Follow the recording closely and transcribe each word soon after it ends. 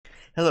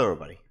Hello,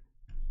 everybody.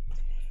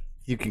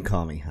 You can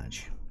call me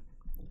Hutch.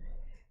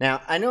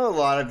 Now, I know a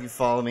lot of you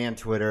follow me on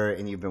Twitter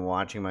and you've been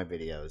watching my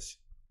videos,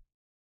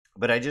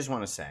 but I just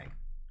want to say,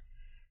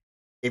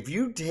 if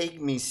you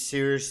take me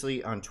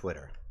seriously on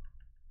Twitter,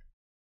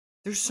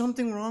 there's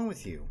something wrong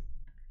with you.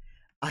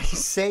 I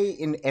say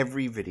in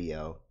every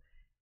video,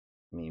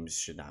 memes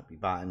should not be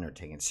bought or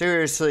taken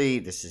seriously.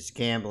 This is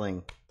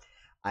gambling.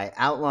 I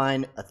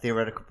outline a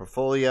theoretical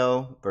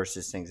portfolio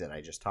versus things that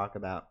I just talk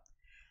about.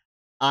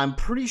 I'm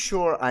pretty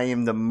sure I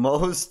am the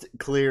most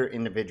clear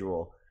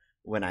individual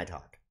when I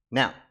talk.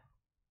 Now,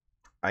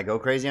 I go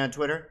crazy on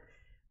Twitter,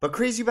 but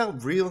crazy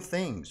about real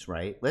things,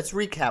 right? Let's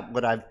recap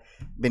what I've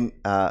been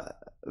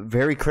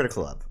very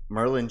critical of.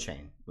 MERL and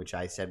chain, which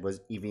I said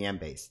was EVM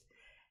based.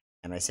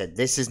 And I said,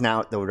 this is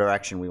now the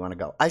direction we want to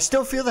go. I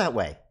still feel that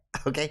way,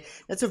 okay?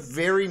 That's a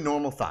very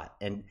normal thought,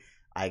 and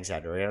I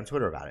exaggerate on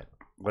Twitter about it.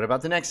 What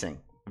about the next thing?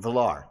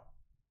 Valar.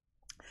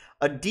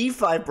 A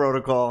DeFi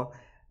protocol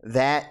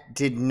that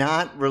did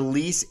not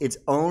release its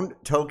own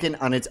token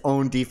on its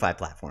own DeFi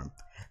platform.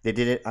 They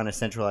did it on a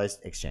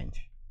centralized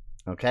exchange.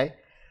 Okay?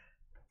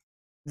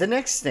 The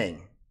next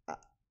thing,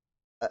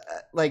 I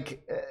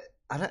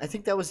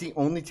think that was the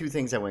only two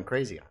things I went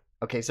crazy on.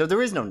 Okay, so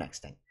there is no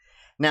next thing.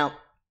 Now,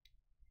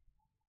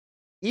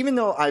 even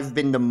though I've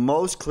been the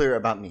most clear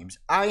about memes,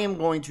 I am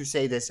going to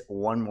say this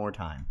one more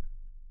time.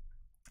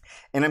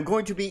 And I'm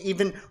going to be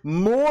even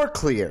more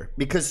clear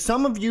because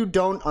some of you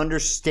don't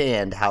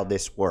understand how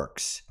this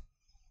works.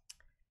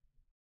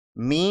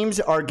 Memes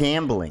are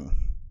gambling.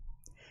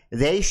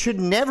 They should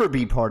never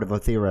be part of a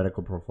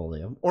theoretical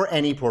portfolio or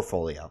any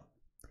portfolio.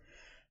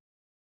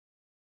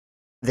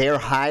 They are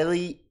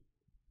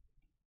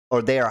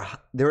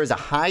there is a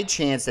high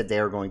chance that they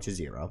are going to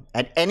zero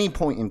at any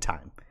point in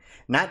time.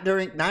 Not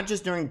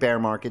just during bear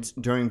markets,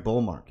 during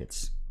bull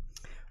markets.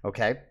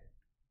 Okay?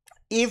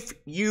 If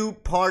you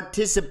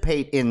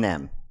participate in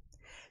them,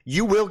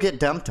 you will get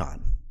dumped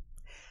on.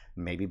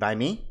 Maybe by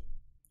me,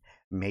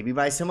 maybe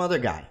by some other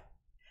guy,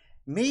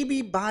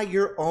 maybe by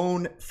your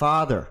own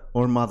father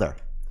or mother.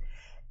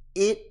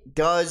 It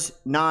does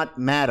not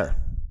matter.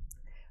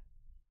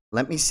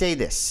 Let me say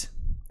this.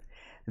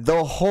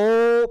 The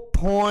whole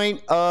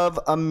point of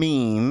a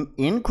meme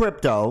in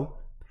crypto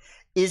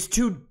is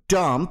to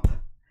dump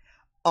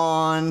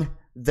on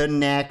the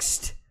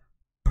next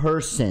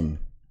person.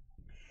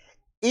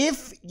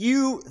 If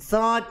you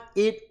thought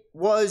it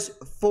was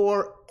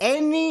for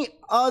any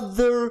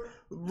other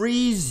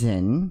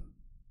reason,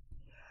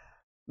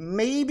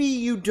 maybe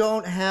you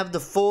don't have the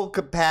full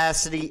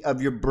capacity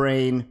of your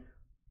brain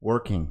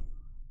working.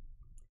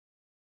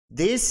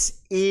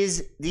 This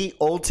is the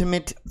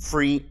ultimate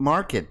free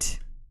market.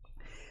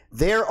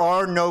 There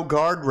are no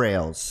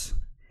guardrails.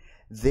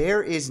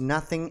 There is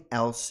nothing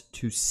else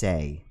to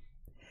say.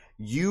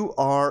 You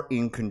are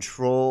in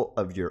control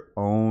of your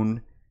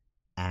own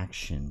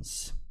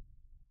actions.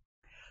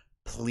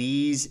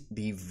 Please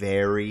be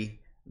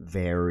very,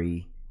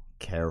 very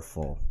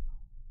careful.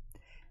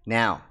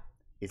 Now,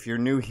 if you're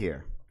new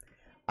here,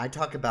 I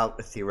talk about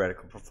a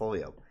theoretical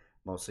portfolio,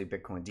 mostly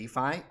Bitcoin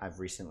DeFi. I've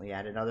recently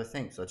added other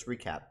things. Let's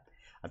recap.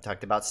 I've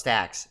talked about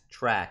stacks,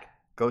 TRAC,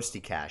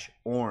 Ghosty Cash,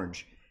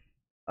 ORNJ,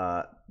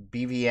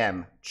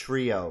 BVM,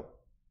 Trio,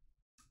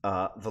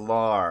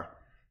 Valar,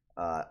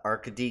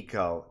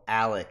 DIKO,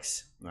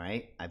 Alex,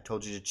 right? I've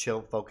told you to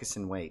chill, focus,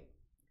 and wait.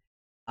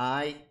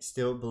 I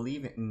still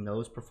believe in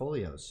those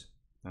portfolios,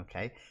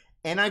 okay?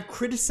 And I've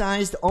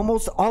criticized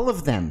almost all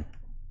of them.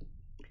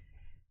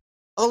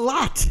 A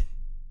lot.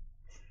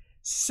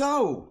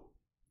 So,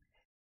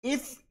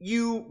 if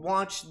you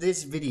watch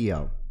this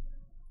video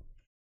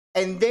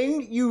and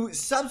then you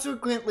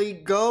subsequently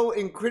go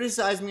and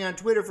criticize me on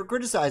Twitter for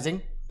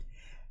criticizing,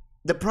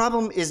 the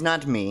problem is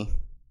not me,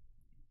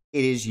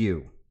 it is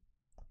you.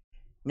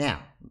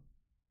 Now,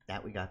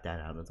 that we got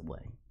that out of the way,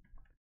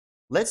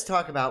 let's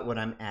talk about what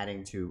I'm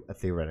adding to a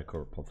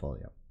theoretical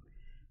portfolio.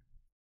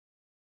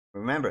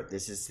 Remember,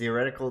 this is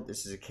theoretical.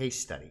 This is a case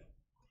study.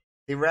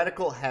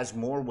 Theoretical has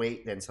more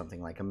weight than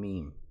something like a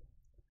meme.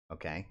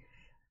 Okay?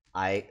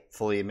 I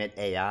fully admit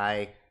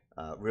AI,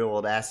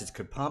 real-world assets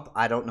could pump.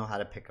 I don't know how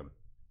to pick them.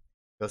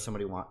 Go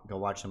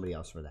watch somebody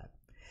else for that.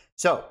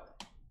 So,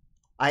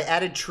 I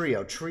added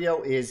Trio.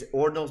 Trio is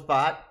Ordinal's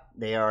bot.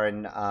 They are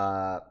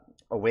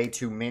a way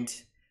to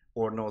mint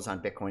ordinals on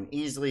Bitcoin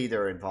easily.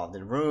 They're involved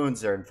in runes.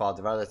 They're involved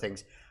in other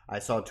things. I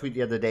saw a tweet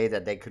the other day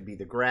that they could be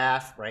the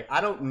graph, right? I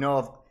don't know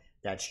if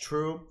that's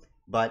true,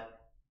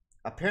 but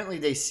apparently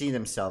they see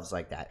themselves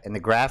like that. And the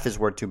graph is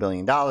worth $2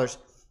 billion.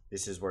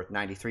 This is worth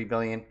 $93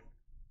 billion.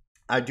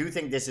 I do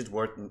think this is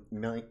worth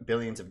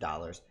billions of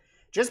dollars.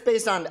 Just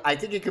based on, I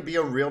think it could be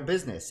a real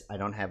business. I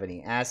don't have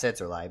any assets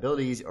or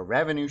liabilities or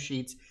revenue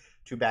sheets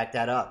to back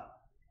that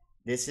up.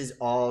 This is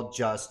all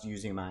just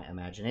using my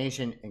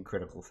imagination and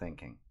critical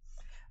thinking.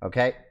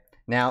 Okay,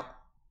 now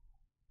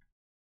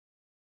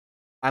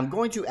I'm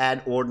going to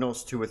add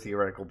ordinals to a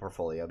theoretical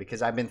portfolio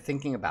because I've been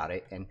thinking about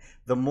it, and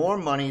the more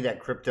money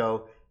that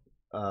crypto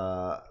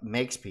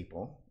makes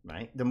people,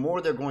 right, the more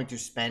they're going to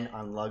spend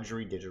on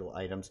luxury digital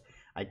items.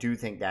 I do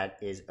think that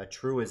is a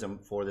truism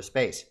for the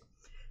space.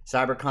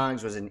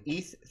 CyberKongs was an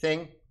ETH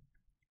thing.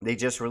 They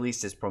just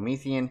released this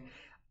Promethean.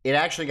 It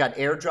actually got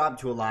airdropped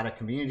to a lot of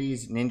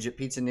communities,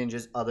 Pizza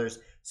Ninjas, others,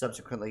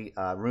 subsequently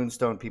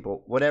Runestone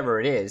people, whatever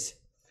it is,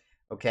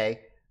 okay?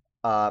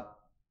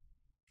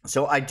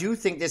 So I do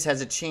think this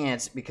has a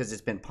chance because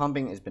it's been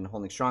pumping, it's been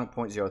holding strong,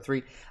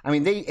 0.03. I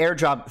mean, they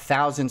airdrop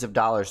thousands of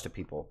dollars to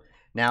people.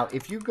 Now,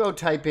 if you go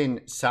type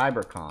in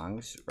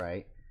CyberKongs,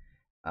 right?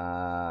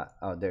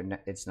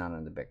 It's not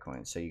on the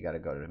Bitcoin, so you got to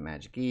go to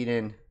Magic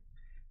Eden,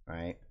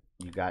 right?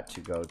 You got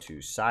to go to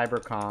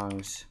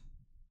CyberKongs.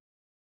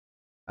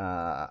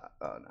 Oh,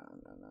 no.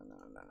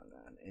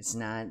 It's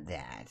not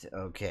that.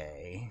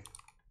 Okay.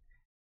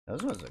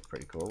 Those ones look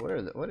pretty cool.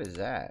 What is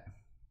that?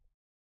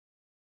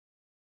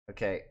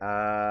 Okay.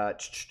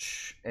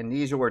 And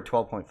these are worth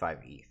 12.5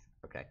 ETH.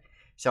 Okay.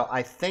 So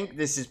I think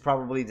this is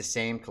probably the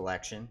same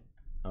collection,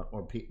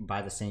 or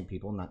by the same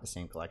people, not the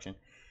same collection.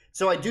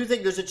 So I do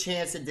think there's a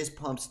chance that this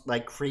pumps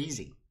like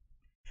crazy.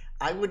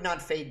 I would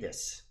not fade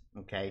this.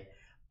 Okay.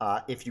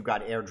 If you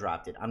got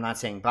airdropped it. I'm not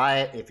saying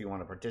buy it if you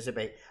want to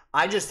participate.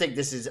 I just think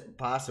this is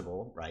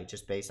possible, right?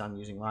 Just based on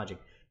using logic,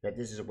 that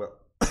this is a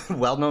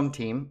well-known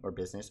team or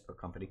business or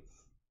company.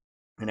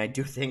 And I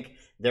do think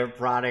their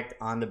product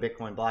on the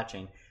Bitcoin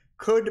blockchain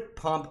could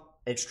pump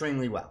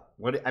extremely well.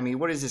 What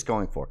is this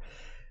going for?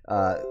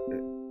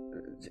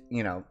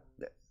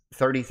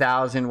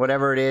 30,000,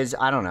 whatever it is.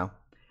 I don't know.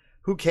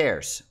 Who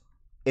cares?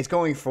 It's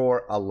going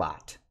for a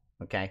lot.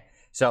 Okay.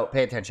 So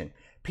pay attention.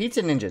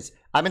 Pizza Ninjas.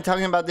 I've been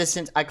talking about this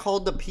since I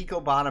called the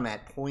Pico bottom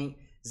at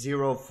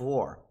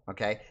 0.04.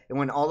 Okay. It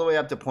went all the way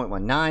up to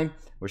 0.19.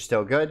 We're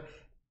still good.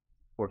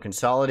 We're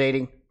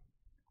consolidating.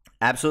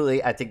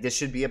 Absolutely. I think this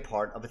should be a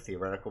part of a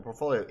theoretical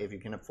portfolio. If you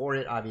can afford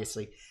it,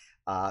 obviously.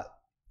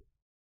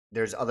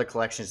 There's other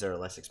collections that are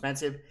less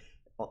expensive.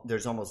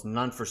 There's almost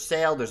none for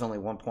sale. There's only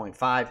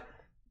 1.5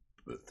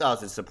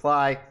 thousand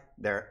supply.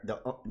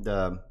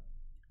 The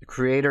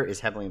creator is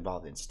heavily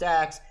involved in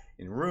stacks,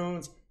 in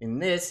runes, in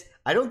this.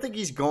 I don't think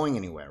he's going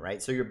anywhere,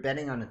 right? So you're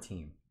betting on a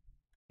team.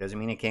 Doesn't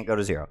mean it can't go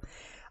to zero.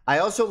 I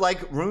also like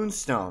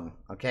Runestone,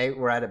 okay?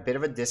 We're at a bit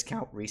of a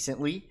discount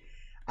recently.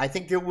 I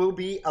think there will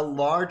be a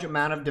large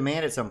amount of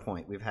demand at some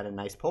point. We've had a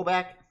nice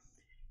pullback.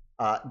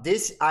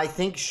 This, I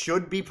think,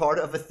 should be part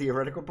of a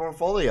theoretical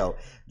portfolio,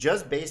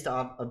 just based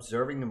on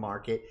observing the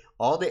market,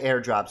 all the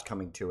airdrops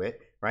coming to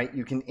it, right?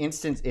 You can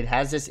it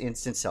has this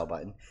instant sell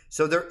button.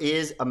 So there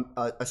is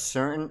a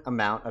certain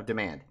amount of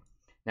demand.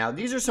 Now,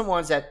 these are some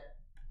ones that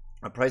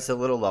are priced a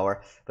little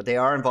lower, but they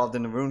are involved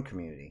in the Rune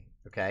community,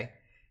 okay?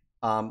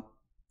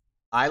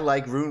 I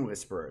like Rune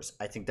Whisperers.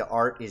 I think the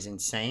art is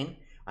insane.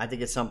 I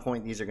think at some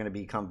point these are going to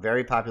become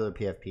very popular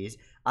PFPs.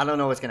 I don't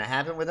know what's going to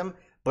happen with them,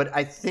 but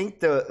I think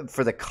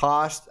for the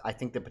cost, I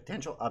think the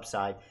potential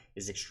upside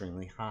is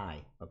extremely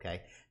high,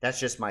 okay? That's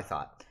just my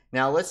thought.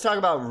 Now, let's talk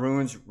about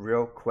runes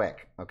real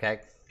quick,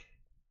 okay?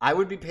 I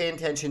would be paying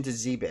attention to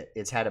Zbit.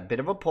 It's had a bit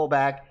of a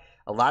pullback.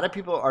 A lot of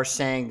people are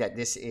saying that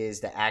this is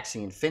the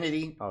Axie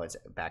Infinity. Oh, it's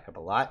back up a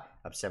lot,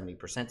 up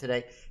 70%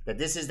 today. That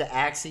this is the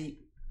Axie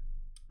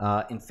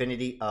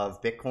Infinity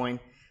of Bitcoin.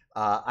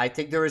 I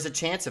think there is a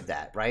chance of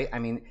that, right? I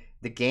mean,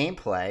 the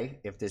gameplay,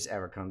 if this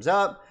ever comes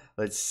up,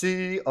 let's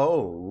see.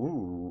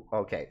 Oh,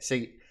 okay.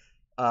 So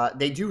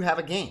they do have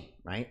a game,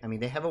 right? I mean,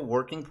 they have a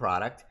working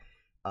product.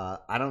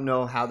 I don't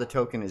know how the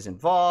token is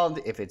involved,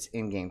 if it's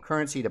in-game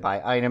currency to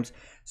buy items,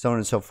 so on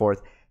and so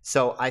forth.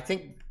 So I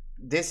think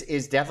this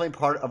is definitely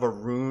part of a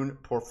Rune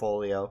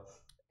portfolio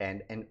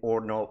and an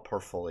Ordinal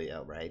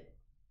portfolio, right?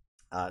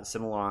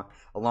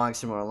 Along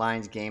similar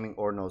lines, gaming,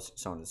 Ordinals,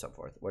 so on and so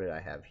forth. What did I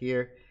have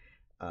here?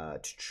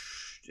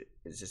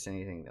 Is this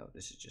anything? No,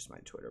 this is just my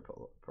Twitter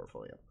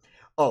portfolio.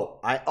 Oh,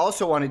 I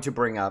also wanted to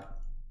bring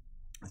up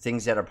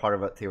things that are part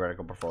of a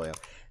theoretical portfolio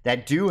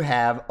that do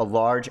have a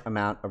large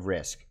amount of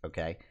risk,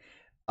 okay?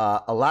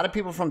 A lot of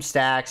people from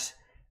Stacks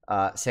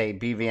say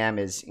BVM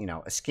is,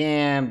 a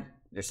scam.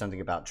 There's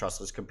something about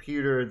trustless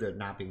computer. There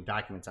not being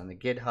documents on the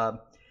GitHub.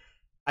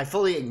 I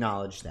fully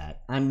acknowledge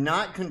that. I'm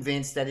not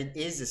convinced that it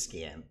is a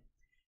scam.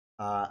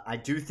 I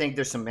do think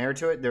there's some merit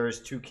to it. There is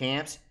two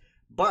camps.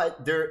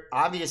 But there,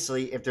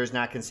 obviously, if there's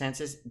not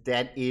consensus,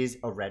 that is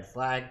a red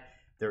flag.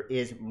 There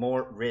is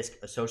more risk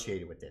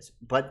associated with this.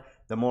 But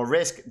the more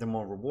risk, the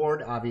more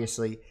reward,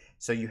 obviously.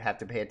 So you have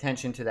to pay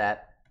attention to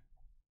that,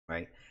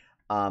 right?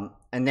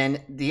 And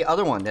then the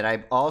other one that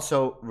I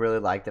also really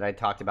like that I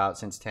talked about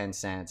since 10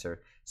 cents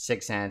or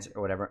 6 cents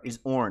or whatever is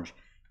Orange.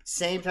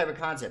 Same type of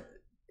concept.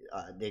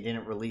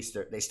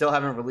 They still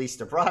haven't released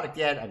their product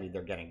yet. I mean,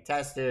 they're getting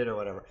tested or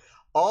whatever.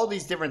 All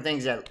these different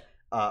things that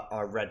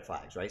are red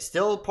flags, right?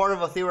 Still part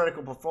of a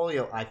theoretical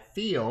portfolio, I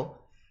feel,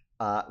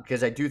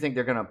 because I do think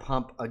they're going to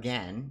pump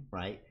again,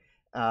 right?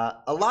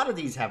 A lot of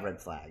these have red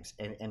flags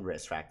and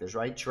risk factors,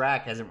 right?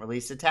 TRAC hasn't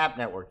released a TAP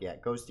network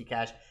yet. Ghosty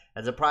Cash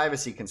has a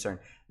privacy concern.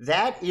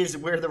 That is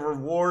where the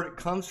reward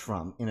comes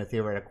from in a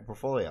theoretical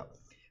portfolio,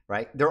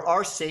 right? There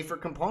are safer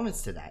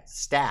components to that.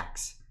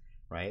 Stacks,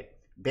 right?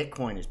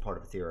 Bitcoin is part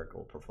of a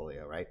theoretical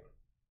portfolio, right?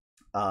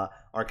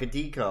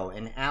 DIKO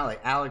and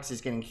Alex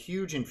is getting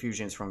huge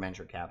infusions from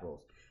venture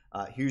capitals,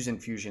 huge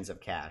infusions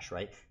of cash,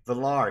 right?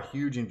 Valar,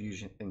 huge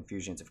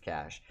infusions of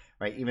cash,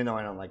 right? Even though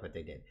I don't like what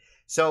they did.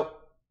 So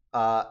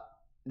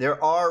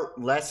there are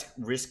less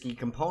risky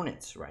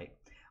components, right?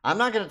 I'm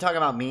not going to talk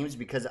about memes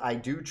because I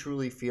do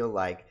truly feel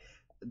like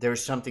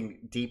there's something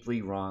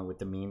deeply wrong with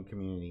the meme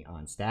community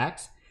on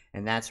Stacks,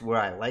 and that's where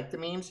I like the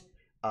memes.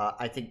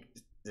 I think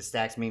the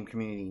Stacks meme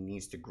community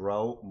needs to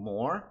grow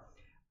more,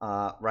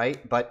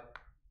 right? But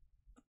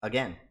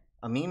again,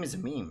 a meme is a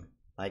meme.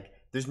 Like,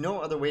 there's no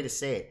other way to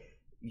say it.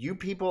 You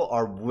people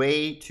are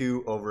way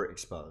too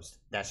overexposed.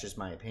 That's just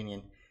my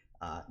opinion.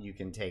 You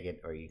can take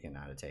it or you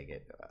cannot take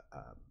it,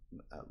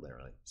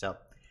 literally. So,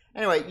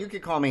 anyway, you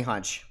could call me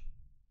Hunch.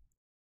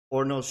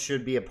 Ordinals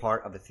should be a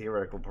part of a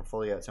theoretical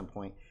portfolio at some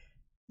point.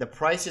 The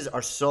prices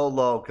are so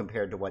low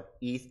compared to what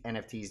ETH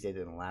NFTs did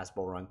in the last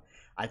bull run.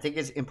 I think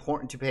it's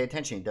important to pay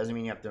attention. It doesn't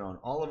mean you have to own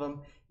all of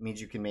them. It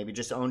means you can maybe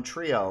just own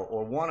Trio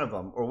or one of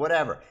them or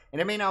whatever.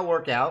 And it may not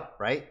work out,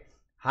 right?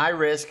 High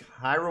risk,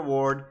 high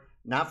reward,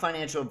 not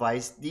financial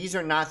advice. These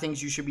are not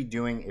things you should be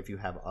doing if you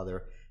have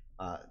other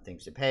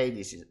things to pay.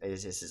 This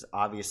is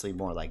obviously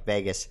more like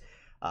Vegas.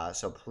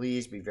 So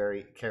please be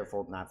very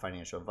careful, not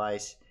financial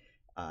advice.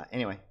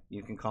 Anyway,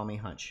 you can call me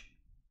Hunch.